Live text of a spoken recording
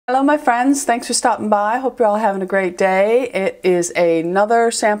Hello my friends, thanks for stopping by. Hope you're all having a great day. It is another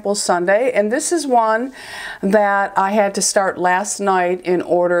sample Sunday, and this is one that I had to start last night in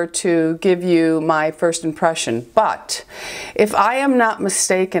order to give you my first impression. But if I am not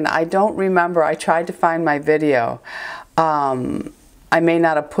mistaken, I don't remember, I tried to find my video. I may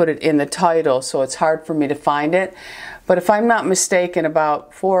not have put it in the title, so it's hard for me to find it. But if I'm not mistaken,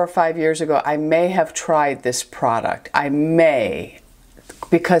 about 4 or 5 years ago, I may have tried this product. I may,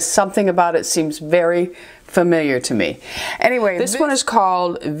 because something about it seems very familiar to me. Anyway, this one is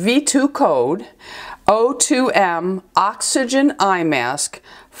called V2 Code O2M Oxygen Eye Mask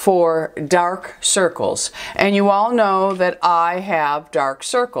for dark circles. And you all know that I have dark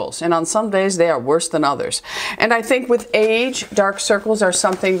circles, and on some days they are worse than others. And I think with age, dark circles are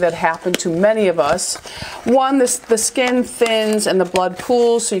something that happen to many of us. One, the skin thins and the blood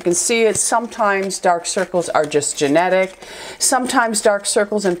pools, so you can see it. Sometimes dark circles are just genetic. Sometimes dark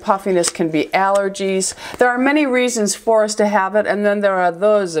circles and puffiness can be allergies. There are many reasons for us to have it, and then there are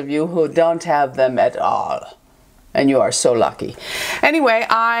those of you who don't have them at all. And you are so lucky. Anyway,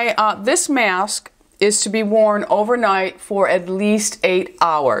 this mask is to be worn overnight for at least 8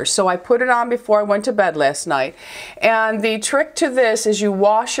 hours. So I put it on before I went to bed last night. And the trick to this is you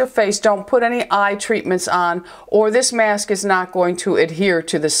wash your face. Don't put any eye treatments on, or this mask is not going to adhere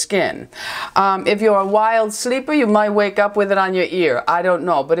to the skin. If you're a wild sleeper, you might wake up with it on your ear. I don't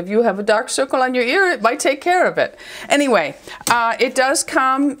know. But if you have a dark circle on your ear, it might take care of it. Anyway, it does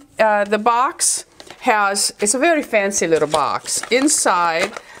come, the box it's a very fancy little box.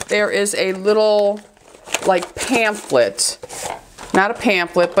 Inside there is a little like pamphlet, not a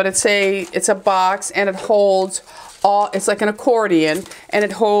pamphlet, but it's a box, and it holds all, it's like an accordion, and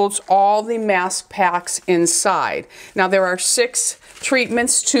it holds all the mask packs inside. Now there are 6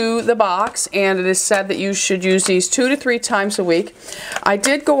 treatments to the box, and it is said that you should use these 2 to 3 times a week. I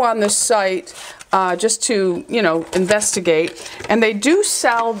did go on the site just to, you know, investigate, and they do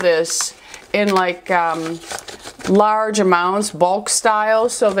sell this in like large amounts, bulk style,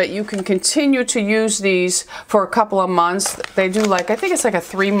 so that you can continue to use these for a couple of months. They do like, I think it's like a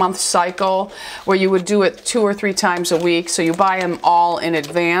 3-month cycle where you would do it 2 or 3 times a week, so you buy them all in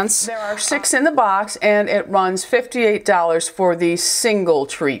advance. There are 6 in the box, and it runs $58 for the single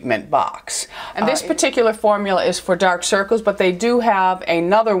treatment box. And this particular formula is for dark circles, but they do have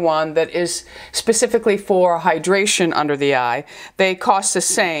another one that is specifically for hydration under the eye. They cost the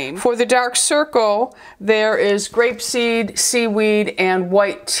same. For the dark circle, there is grapeseed, seaweed, and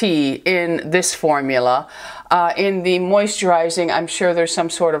white tea in this formula. In the moisturizing, I'm sure there's some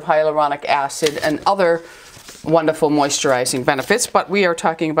sort of hyaluronic acid and other wonderful moisturizing benefits, but we are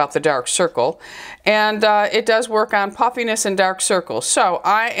talking about the dark circle. And it does work on puffiness and dark circles. So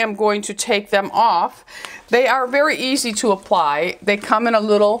I am going to take them off. They are very easy to apply. They come in a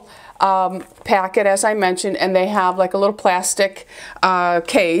little packet, as I mentioned, and they have like a little plastic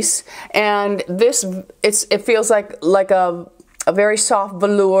case, and this it feels like a very soft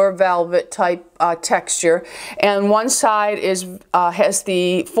velour velvet type texture, and one side has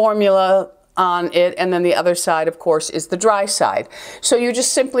the formula on it, and then the other side, of course, is the dry side. So you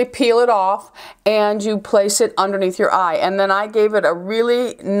just simply peel it off and you place it underneath your eye, and then I gave it a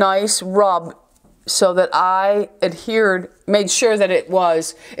really nice rub so that I made sure that it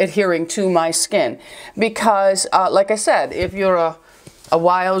was adhering to my skin. Because, like I said, if you're a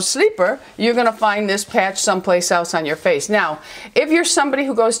wild sleeper, you're going to find this patch someplace else on your face. Now, if you're somebody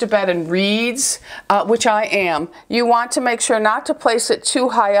who goes to bed and reads, which I am, you want to make sure not to place it too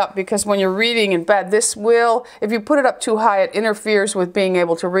high up, because when you're reading in bed, this will, if you put it up too high, it interferes with being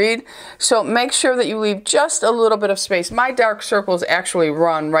able to read. So make sure that you leave just a little bit of space. My dark circles actually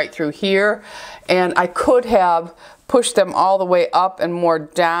run right through here, and I could have push them all the way up and more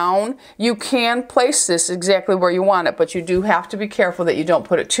down. You can place this exactly where you want it, but you do have to be careful that you don't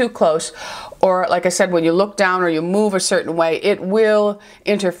put it too close, or like I said, when you look down or you move a certain way, it will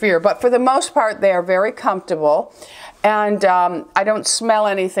interfere. But for the most part, they are very comfortable, and I don't smell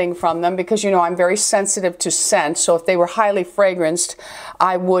anything from them because, you know, I'm very sensitive to scent, so if they were highly fragranced,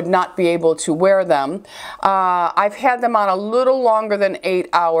 I would not be able to wear them. I've had them on a little longer than 8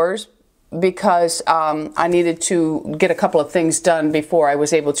 hours, because I needed to get a couple of things done before I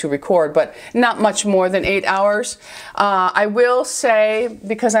was able to record, but not much more than 8 hours. I will say,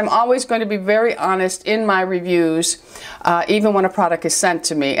 because I'm always going to be very honest in my reviews, even when a product is sent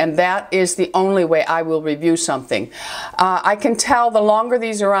to me, and that is the only way I will review something. I can tell the longer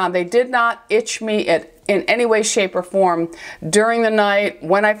these are on, they did not itch me at in any way, shape, or form during the night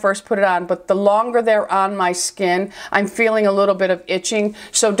when I first put it on, but the longer they're on my skin, I'm feeling a little bit of itching,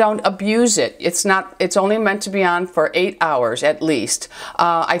 so don't abuse it. It's only meant to be on for 8 hours at least.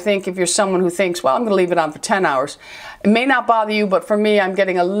 I think if you're someone who thinks, well, I'm going to leave it on for 10 hours, it may not bother you, but for me, I'm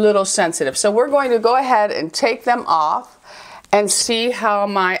getting a little sensitive. So we're going to go ahead and take them off and see how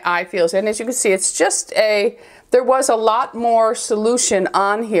my eye feels. And as you can see, it's just there was a lot more solution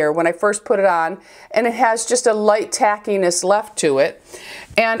on here when I first put it on, and it has just a light tackiness left to it.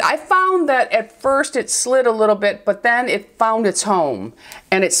 And I found that at first it slid a little bit, but then it found its home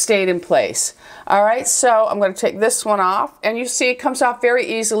and it stayed in place. All right, so I'm going to take this one off, and you see it comes off very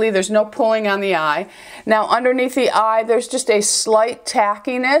easily. There's no pulling on the eye. Now underneath the eye, there's just a slight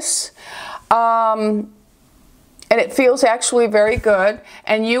tackiness. And it feels actually very good,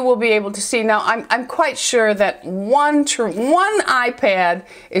 and you will be able to see. Now, I'm quite sure that one iPad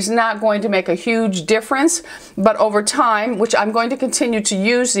is not going to make a huge difference, but over time, which I'm going to continue to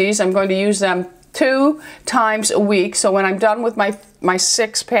use these, I'm going to use them 2 times a week. So when I'm done with my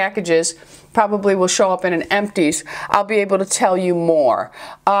 6 packages, probably will show up in an empties, I'll be able to tell you more.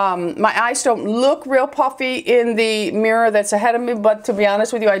 My eyes don't look real puffy in the mirror that's ahead of me, but to be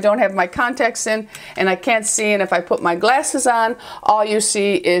honest with you, I don't have my contacts in and I can't see, and if I put my glasses on, all you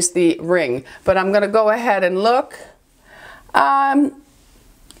see is the ring. But I'm going to go ahead and look.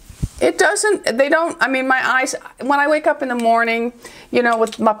 It doesn't, I mean, my eyes, when I wake up in the morning, you know,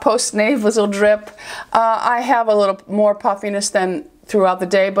 with my post-nasal drip, I have a little more puffiness than throughout the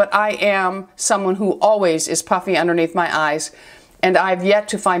day, but I am someone who always is puffy underneath my eyes, and I've yet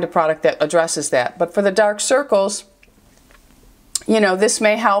to find a product that addresses that. But for the dark circles, you know, this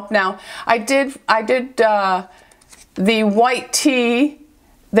may help. Now, I did the white tea.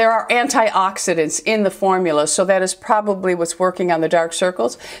 There are antioxidants in the formula, so that is probably what's working on the dark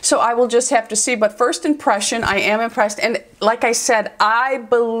circles. So I will just have to see, but first impression, I am impressed. And like I said, I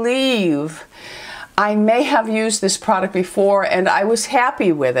believe I may have used this product before and I was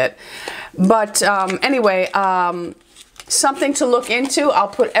happy with it. But anyway, something to look into. I'll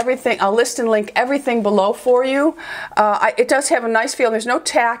put everything, I'll list and link everything below for you. It does have a nice feel. There's no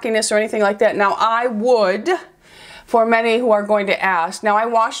tackiness or anything like that. Now I would, for many who are going to ask, now I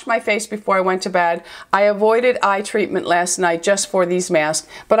washed my face before I went to bed. I avoided eye treatment last night just for these masks,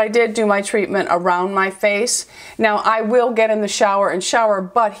 but I did do my treatment around my face. Now I will get in the shower and shower,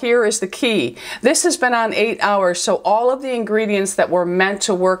 but here is the key. This has been on 8 hours, so all of the ingredients that were meant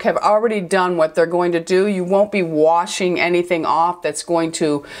to work have already done what they're going to do. You won't be washing anything off that's going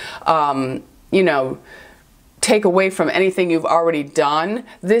to, you know, take away from anything you've already done.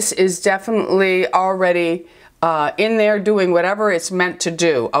 This is definitely already in there doing whatever it's meant to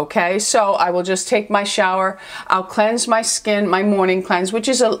do, okay? So I will just take my shower, I'll cleanse my skin, my morning cleanse, which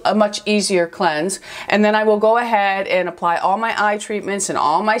is a much easier cleanse, and then I will go ahead and apply all my eye treatments and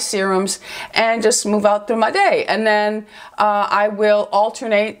all my serums and just move out through my day. And then I will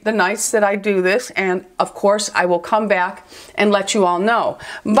alternate the nights that I do this, and of course I will come back and let you all know.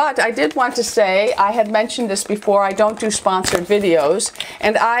 But I did want to say, I had mentioned this before, I don't do sponsored videos,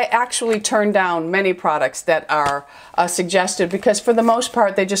 and I actually turn down many products that are suggested because for the most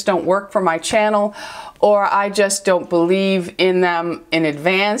part they just don't work for my channel, or I just don't believe in them in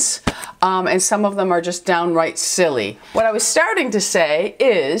advance, and some of them are just downright silly. What I was starting to say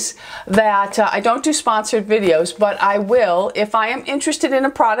is that I don't do sponsored videos, but I will, if I am interested in a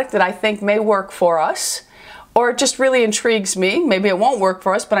product that I think may work for us, or it just really intrigues me, maybe it won't work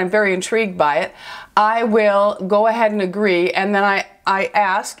for us, but I'm very intrigued by it, I will go ahead and agree, and then I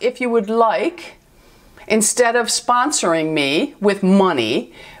ask if you would like, instead of sponsoring me with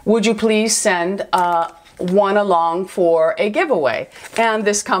money, would you please send one along for a giveaway? And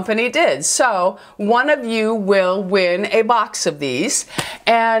this company did. So one of you will win a box of these,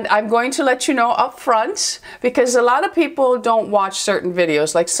 and I'm going to let you know up front, because a lot of people don't watch certain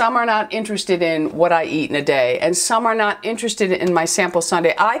videos. Like, some are not interested in what I eat in a day, and some are not interested in my sample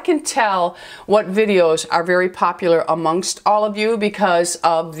Sunday. I can tell what videos are very popular amongst all of you because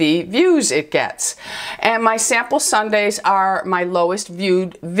of the views it gets. And my sample Sundays are my lowest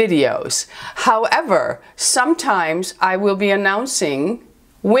viewed videos. However, sometimes I will be announcing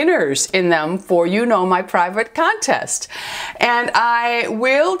winners in them for, you know, my private contest. And I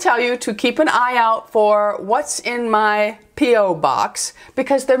will tell you to keep an eye out for what's in my P.O. box,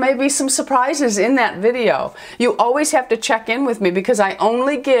 because there may be some surprises in that video. You always have to check in with me, because I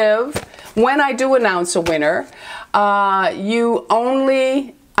only give, when I do announce a winner, I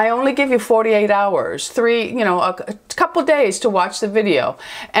only give you 48 hours, a couple days to watch the video.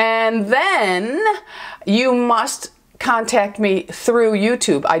 And then you must contact me through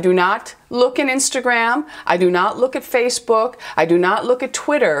YouTube. I do not look in Instagram. I do not look at Facebook. I do not look at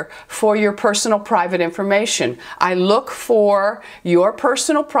Twitter for your personal private information. I look for your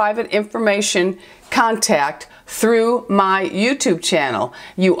personal private information contact through my YouTube channel.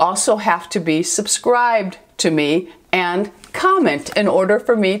 You also have to be subscribed to me and comment in order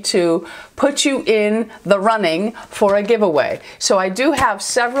for me to put you in the running for a giveaway. So I do have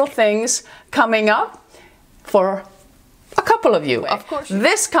several things coming up for a couple of you. Of course.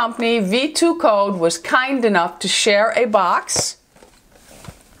 This company, V2 Code, was kind enough to share a box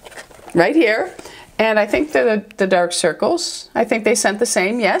right here. And I think the dark circles, I think they sent the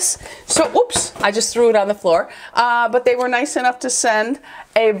same, yes. So, oops, I just threw it on the floor. But they were nice enough to send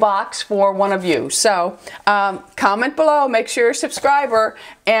a box for one of you. So, comment below, make sure you're a subscriber.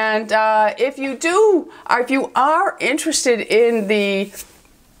 And if you are interested in the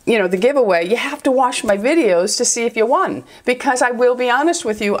giveaway, you have to watch my videos to see if you won. Because I will be honest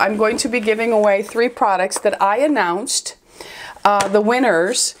with you, I'm going to be giving away 3 products that I announced the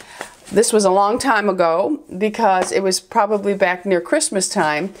winners. This was a long time ago because it was probably back near Christmas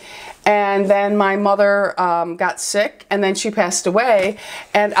time. And then my mother got sick and then she passed away.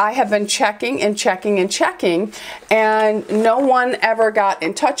 And I have been checking and checking and checking. And no one ever got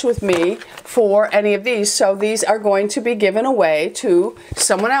in touch with me for any of these. So these are going to be given away to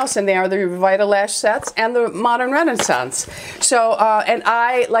someone else. And they are the Vitalash sets and the Modern Renaissance. So, and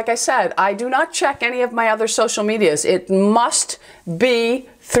like I said, I do not check any of my other social medias. It must be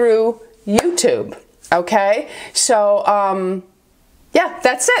through YouTube. Okay? So, yeah,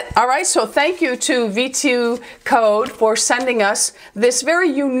 that's it. All right, so thank you to V2 Code for sending us this very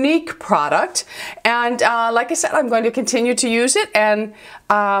unique product. And like I said, I'm going to continue to use it, and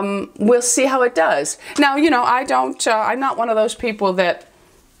we'll see how it does. Now, I'm not one of those people that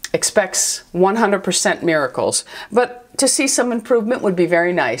expects 100% miracles, but to see some improvement would be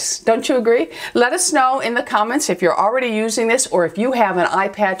very nice. Don't you agree? Let us know in the comments if you're already using this, or if you have an eye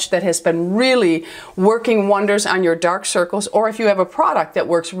patch that has been really working wonders on your dark circles, or if you have a product that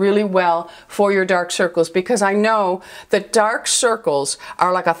works really well for your dark circles, because I know that dark circles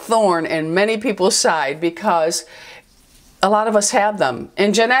are like a thorn in many people's side because a lot of us have them,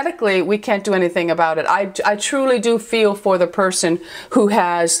 and genetically we can't do anything about it. I truly do feel for the person who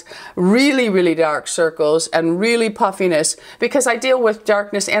has really, really dark circles and really puffiness, because I deal with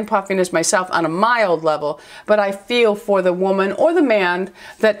darkness and puffiness myself on a mild level, but I feel for the woman or the man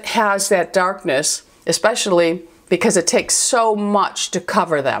that has that darkness, especially because it takes so much to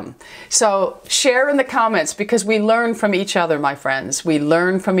cover them. So share in the comments, because we learn from each other, my friends. We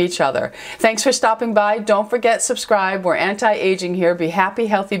learn from each other. Thanks for stopping by. Don't forget, subscribe. We're anti-aging here. Be happy,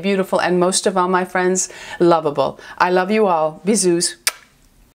 healthy, beautiful, and most of all, my friends, lovable. I love you all. Bisous.